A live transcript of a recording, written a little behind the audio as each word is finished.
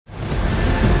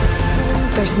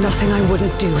There's nothing I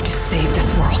wouldn't do to save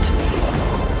this world.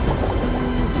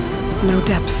 No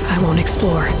depth I won't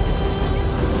explore.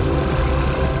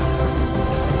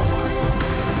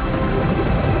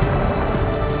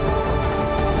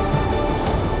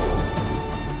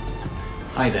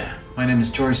 Hi there, my name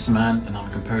is Joris de Man and I'm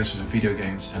a composer of video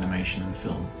games, animation and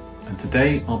film. And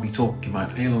today I'll be talking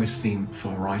about Aloy's theme for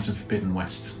Horizon Forbidden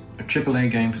West, a AAA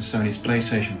game for Sony's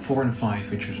PlayStation 4 and 5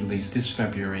 which was released this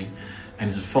February and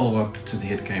is a follow-up to the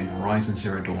hit game Horizon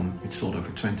Zero Dawn, which sold over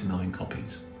 20 million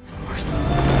copies.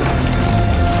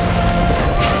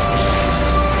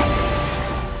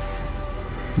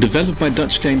 Developed by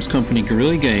Dutch games company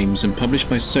Guerrilla Games and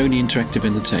published by Sony Interactive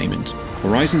Entertainment,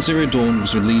 Horizon Zero Dawn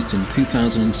was released in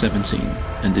 2017,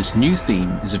 and this new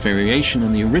theme is a variation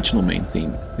on the original main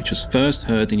theme, which was first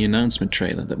heard in the announcement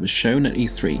trailer that was shown at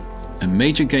E3, a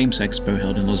major games expo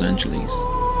held in Los Angeles.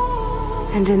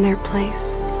 And in their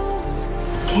place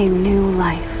came new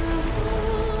life.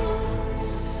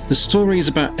 The story is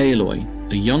about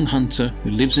Aloy, a young hunter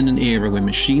who lives in an era where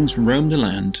machines roam the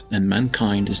land and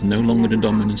mankind is no longer the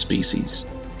dominant species.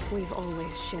 We've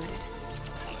always shared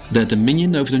it. Their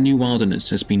dominion over the new wilderness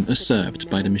has been usurped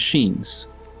by the machines,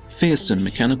 fearsome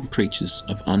mechanical creatures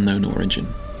of unknown origin.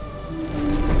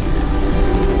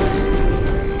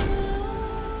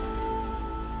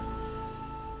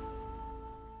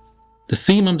 The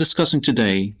theme I'm discussing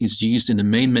today is used in the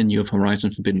main menu of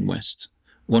Horizon Forbidden West,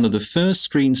 one of the first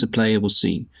screens a player will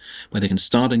see, where they can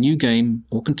start a new game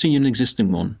or continue an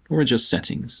existing one, or adjust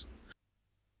settings.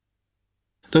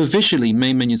 Though visually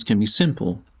main menus can be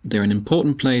simple, they're an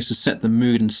important place to set the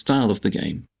mood and style of the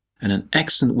game, and an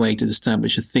excellent way to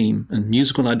establish a theme and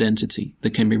musical identity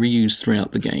that can be reused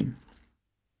throughout the game.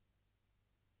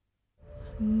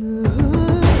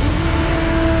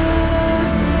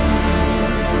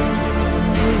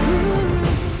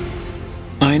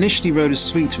 I initially wrote a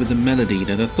suite with a melody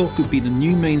that I thought could be the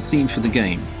new main theme for the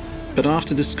game, but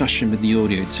after discussion with the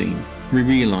audio team, we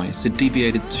realised it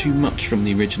deviated too much from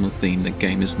the original theme that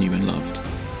gamers knew and loved,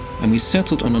 and we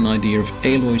settled on an idea of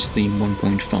Aloy's theme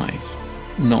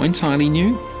 1.5. Not entirely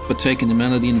new, but taking the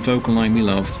melody and vocal line we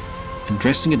loved, and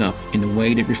dressing it up in a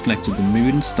way that reflected the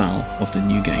mood and style of the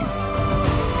new game.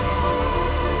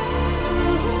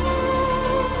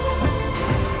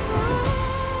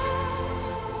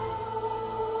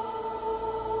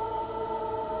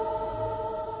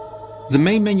 The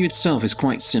main menu itself is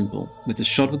quite simple, with a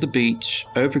shot of the beach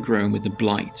overgrown with the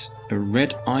blight, a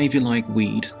red ivy-like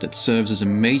weed that serves as a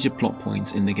major plot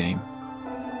point in the game.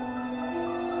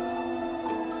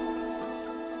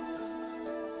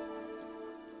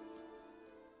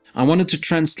 I wanted to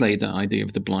translate that idea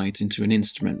of the blight into an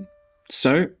instrument,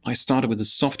 so I started with a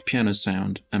soft piano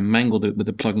sound and mangled it with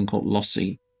a plugin called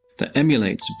Lossy that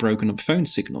emulates a broken up phone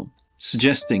signal,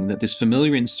 suggesting that this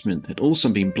familiar instrument had also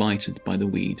been blighted by the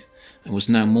weed and was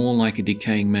now more like a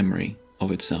decaying memory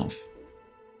of itself.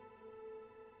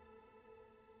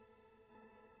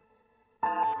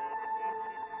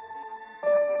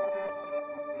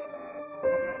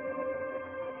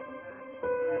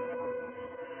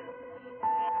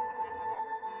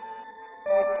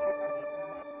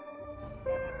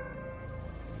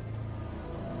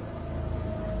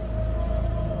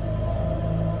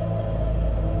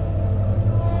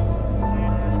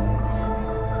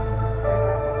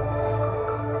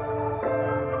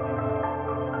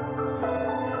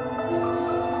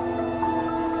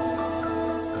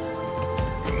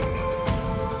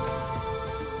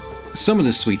 Some of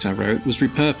the suite I wrote was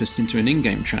repurposed into an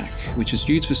in-game track, which is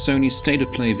used for Sony's State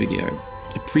of Play video,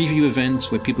 a preview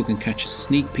event where people can catch a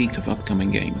sneak peek of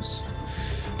upcoming games.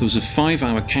 There was a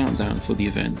 5-hour countdown for the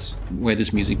event, where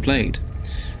this music played,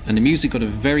 and the music got a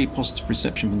very positive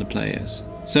reception from the players.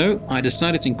 So I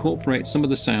decided to incorporate some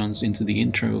of the sounds into the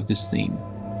intro of this theme.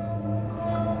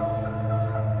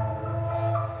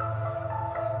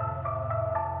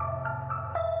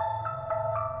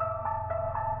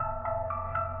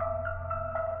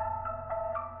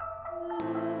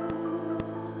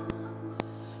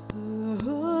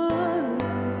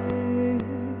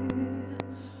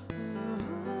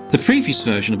 The previous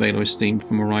version of Aloy's theme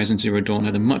from Horizon Zero Dawn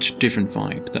had a much different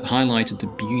vibe that highlighted the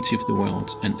beauty of the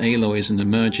world, and Aloy is an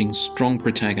emerging, strong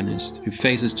protagonist who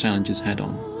faces challenges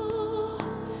head-on.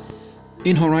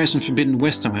 In Horizon Forbidden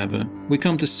West, however, we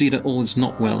come to see that all is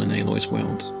not well in Aloy's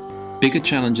world. Bigger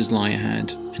challenges lie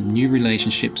ahead, and new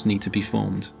relationships need to be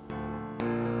formed.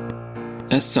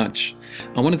 As such,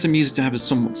 I wanted the music to have a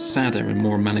somewhat sadder and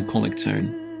more melancholic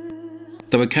tone.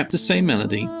 Though I kept the same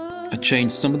melody, I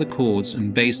changed some of the chords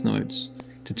and bass notes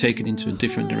to take it into a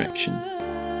different direction.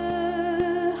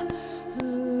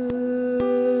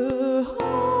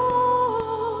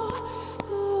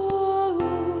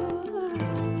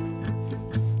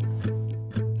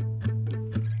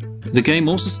 The game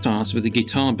also starts with a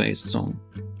guitar-based song,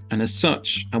 and as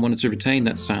such, I wanted to retain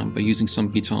that sound by using some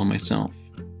guitar myself.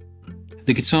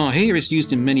 The guitar here is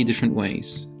used in many different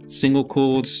ways: single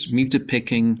chords, muted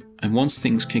picking, and once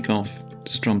things kick off,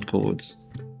 strummed chords.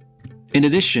 In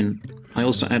addition, I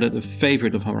also added a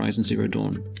favourite of Horizon Zero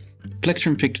Dawn,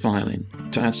 plectrum-picked violin,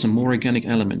 to add some more organic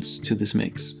elements to this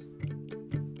mix.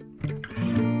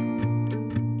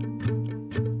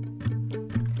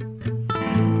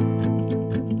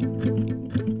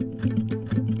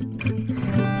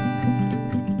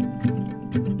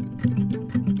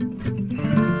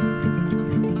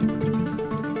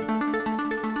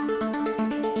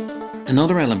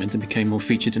 Another element that became more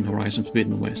featured in Horizon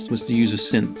Forbidden West was the use of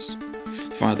synths,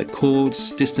 for either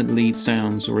chords, distant lead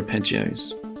sounds, or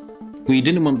arpeggios. We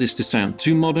didn't want this to sound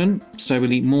too modern, so we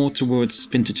leaned more towards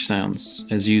vintage sounds,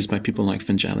 as used by people like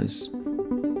Vangelis.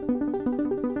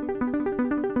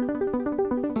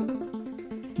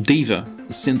 Diva,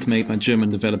 a synth made by German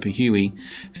developer Huey,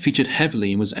 featured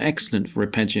heavily and was excellent for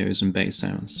arpeggios and bass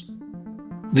sounds.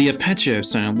 The arpeggio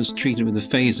sound was treated with a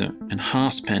phaser and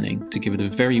Haas panning to give it a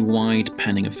very wide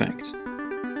panning effect.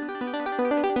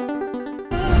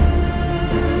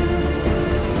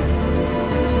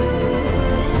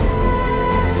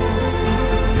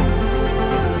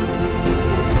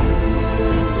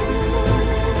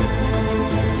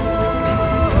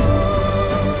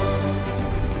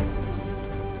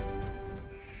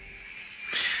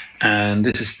 And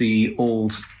this is the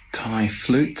old Thai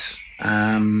flute.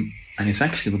 And it's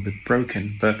actually a little bit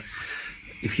broken, but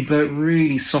if you blow it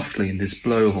really softly in this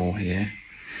blowhole here,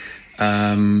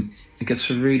 it gets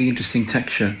a really interesting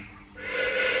texture.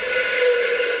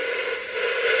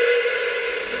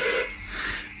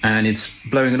 And it's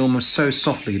blowing it almost so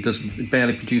softly it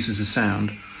barely produces a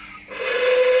sound.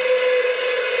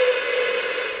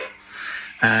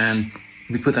 And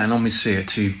we put that in Omnisphere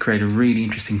to create a really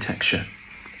interesting texture.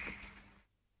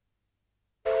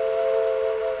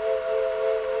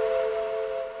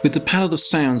 With the palette of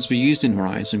sounds we used in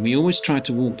Horizon, we always tried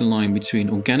to walk the line between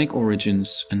organic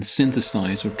origins and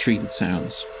synthesized or treated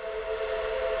sounds.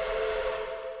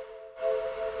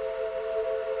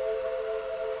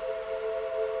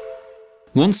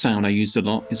 One sound I used a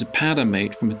lot is a pad I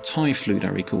made from a Thai flute I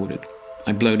recorded.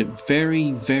 I blowed it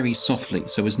very, very softly,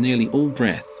 so it was nearly all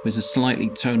breath with a slightly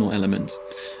tonal element,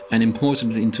 and imported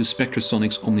it into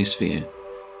Spectrasonic's Omnisphere.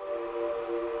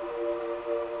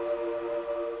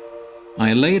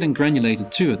 I layered and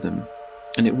granulated two of them,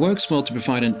 and it works well to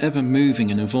provide an ever-moving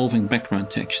and evolving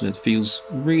background texture that feels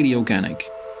really organic.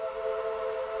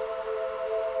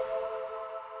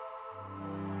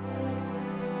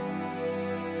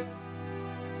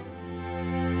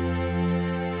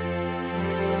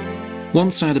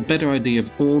 Once I had a better idea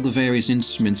of all the various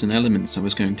instruments and elements I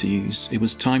was going to use, it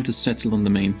was time to settle on the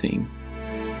main theme.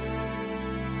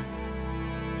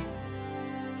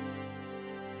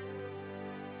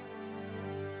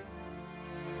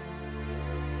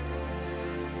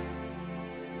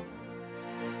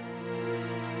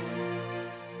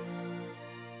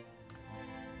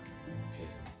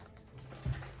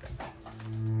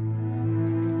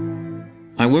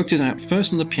 I worked it out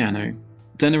first on the piano,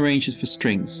 then arranged it for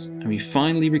strings, and we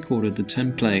finally recorded the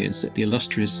 10 players at the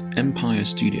illustrious Empire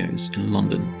Studios in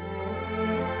London.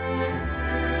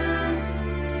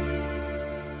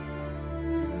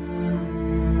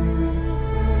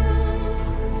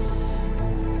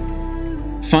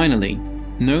 Finally,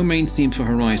 no main theme for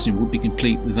Horizon would be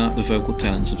complete without the vocal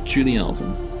talents of Julie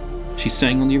Alvin. She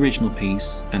sang on the original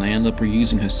piece, and I ended up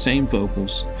reusing her same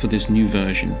vocals for this new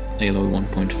version, Aloy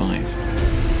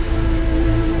 1.5.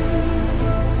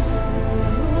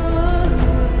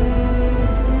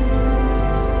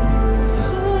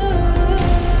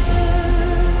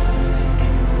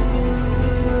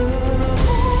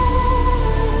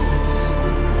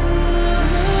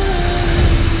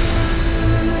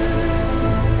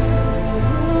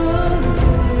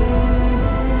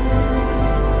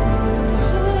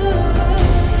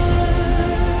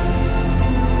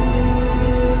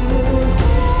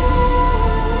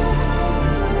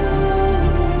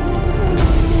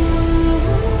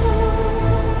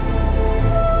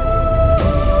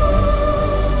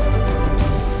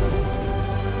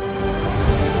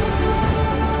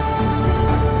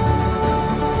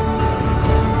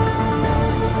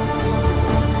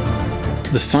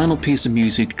 The final piece of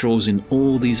music draws in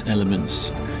all these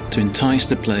elements to entice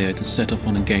the player to set off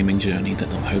on a gaming journey that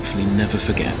they'll hopefully never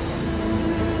forget.